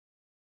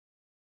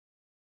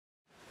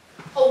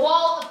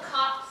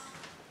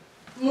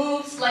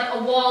moves like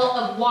a wall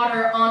of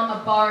water on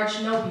a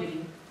barge, no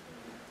beauty.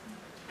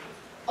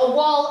 A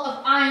wall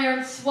of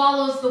iron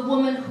swallows the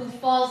woman who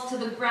falls to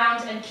the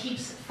ground and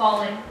keeps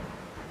falling.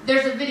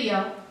 There's a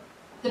video.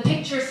 The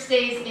picture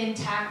stays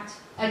intact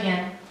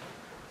again.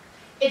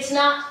 It's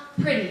not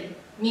pretty,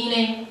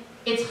 meaning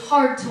it's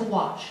hard to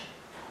watch.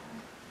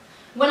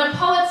 When a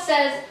poet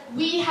says,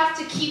 we have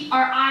to keep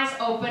our eyes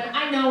open,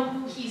 I know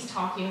who he's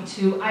talking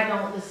to. I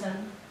don't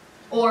listen.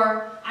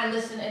 Or I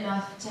listen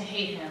enough to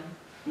hate him.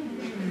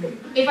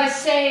 If I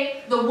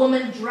say the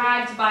woman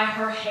dragged by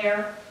her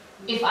hair,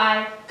 if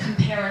I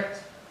compare it.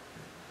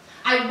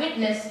 I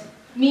witnessed,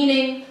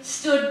 meaning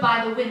stood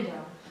by the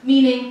window,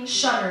 meaning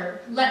shuddered,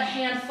 let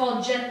hand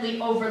fall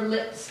gently over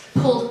lips,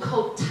 pulled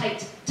coat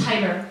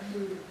tighter.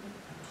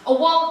 A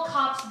wall of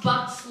cops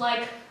bucks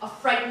like a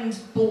frightened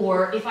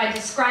boar. If I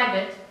describe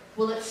it,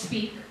 will it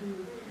speak?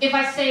 If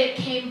I say it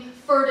came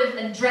furtive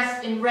and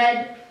dressed in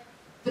red,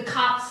 the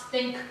cops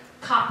think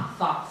cop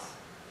thoughts.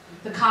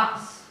 The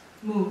cops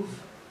move.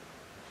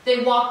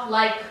 They walk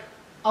like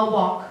a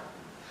walk,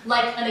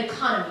 like an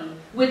economy,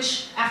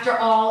 which, after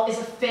all, is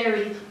a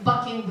ferry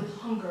bucking with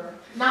hunger.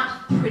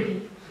 Not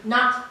pretty,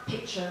 not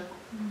picture.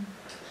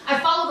 I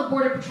follow the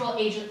Border Patrol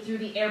agent through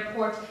the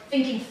airport,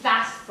 thinking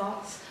fast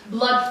thoughts,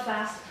 blood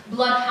fast,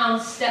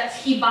 bloodhound steps.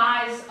 He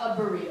buys a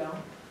burrito.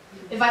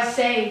 If I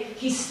say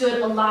he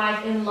stood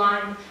alive in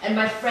line, and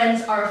my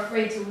friends are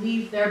afraid to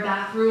leave their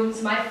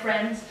bathrooms, my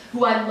friends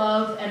who I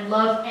love and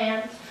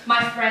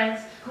my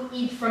friends who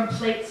eat from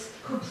plates,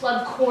 who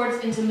plug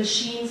cords into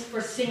machines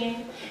for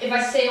singing, if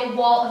I say a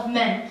wall of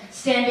men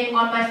standing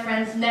on my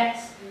friends'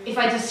 necks, if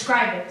I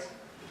describe it,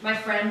 my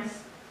friends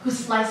who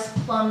slice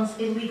plums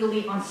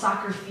illegally on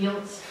soccer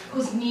fields,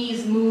 whose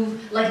knees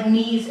move like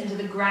knees into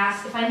the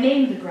grass, if I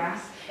name the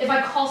grass, if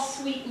I call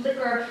sweet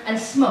liquor and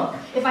smoke,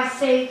 if I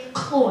say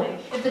cloy,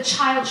 if the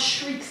child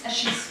shrieks as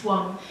she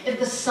swung, if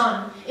the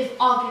sun, if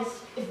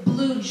August, if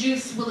blue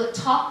juice, will it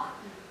talk?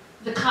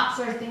 The cops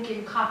are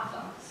thinking cop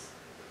thoughts.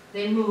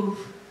 They move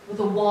with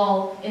a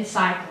wall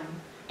inside them,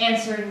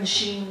 answering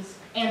machines,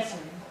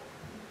 answering.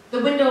 The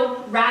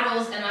window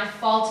rattles and I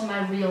fall to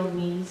my real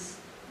knees.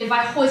 If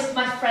I hoist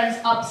my friends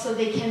up so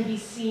they can be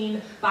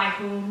seen by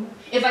whom,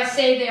 if I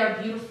say they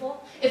are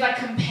beautiful, if I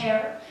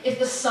compare, if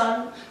the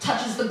sun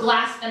touches the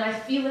glass and I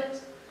feel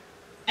it,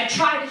 I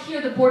try to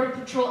hear the Border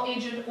Patrol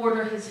agent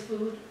order his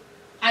food.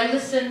 I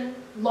listen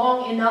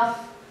long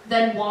enough,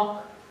 then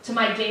walk to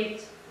my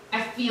gate.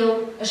 I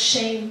feel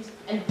ashamed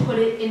and put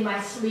it in my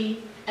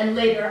sleeve, and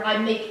later I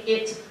make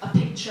it a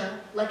picture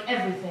like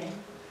everything.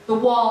 The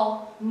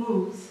wall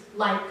moves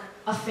like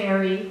a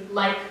ferry,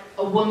 like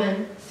a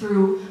woman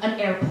through an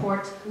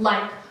airport,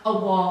 like a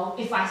wall.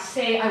 If I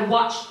say I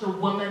watched the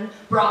woman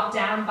brought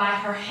down by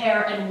her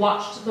hair and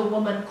watched the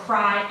woman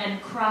cry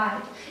and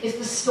cried, if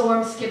the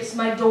storm skips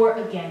my door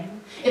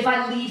again, if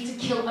I leave to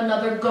kill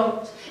another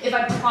goat, if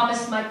I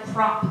promise my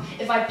crop,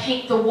 if I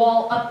paint the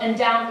wall up and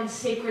down in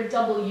sacred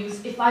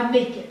W's, if I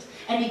make it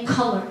any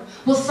color,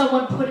 will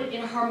someone put it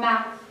in her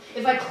mouth?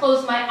 If I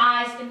close my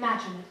eyes,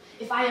 imagine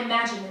it. If I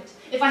imagine it,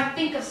 if I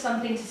think of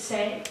something to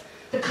say,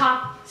 the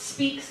cop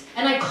speaks,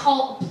 and I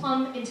call a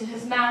plum into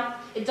his mouth.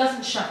 It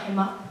doesn't shut him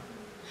up.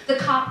 The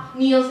cop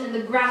kneels in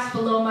the grass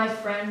below my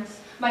friends,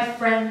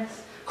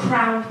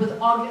 crowned with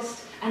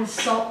August and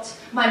salt,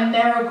 my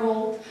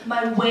marigold,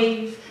 my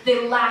wave.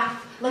 They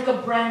laugh like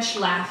a branch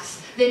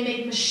laughs. They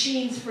make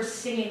machines for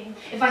singing.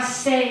 If I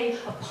say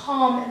a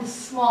palm in the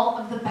small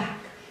of the back,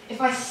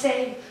 if I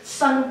say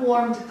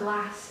sun-warmed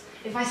glass,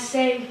 if I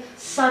say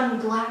sun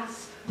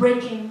glass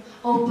breaking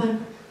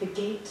open the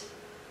gate.